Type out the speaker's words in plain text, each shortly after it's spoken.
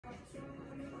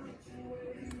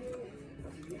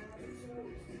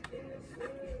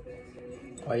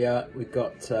We've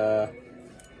got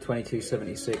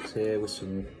 2276 here with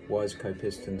some Wiseco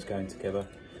pistons going together.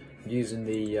 I'm using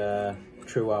the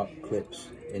true arc clips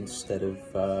instead of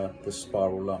the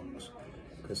spiral locks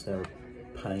because they're a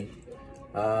pain.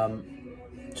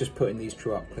 Just putting these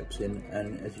true arc clips in,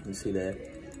 and as you can see they're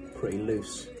pretty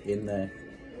loose in there.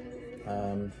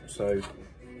 So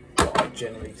what I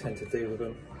generally tend to do with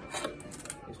them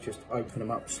is just open them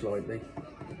up slightly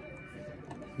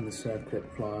in the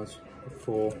circlip pliers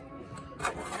before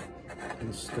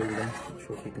installing. Not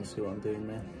sure if you can see what I'm doing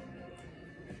there.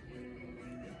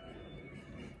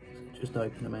 Just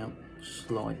open them out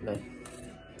slightly,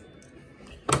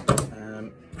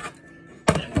 and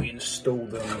we install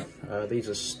them. These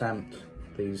are stamped,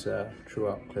 these true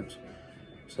arc clips,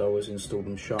 so I always install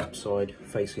them sharp side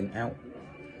facing out,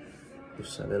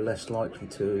 so they're less likely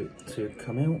to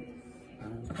come out.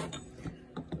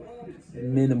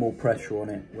 Minimal pressure on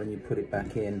it when you put it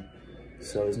back in,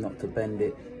 so as not to bend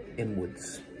it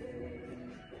inwards.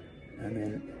 And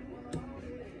then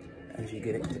as you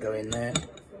get it to go in there,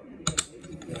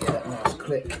 you get that nice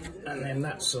click, and then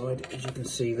that side, as you can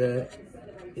see there,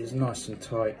 is nice and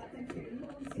tight,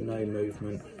 no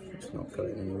movement, it's not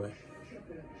going anywhere.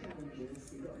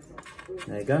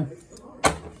 There you go.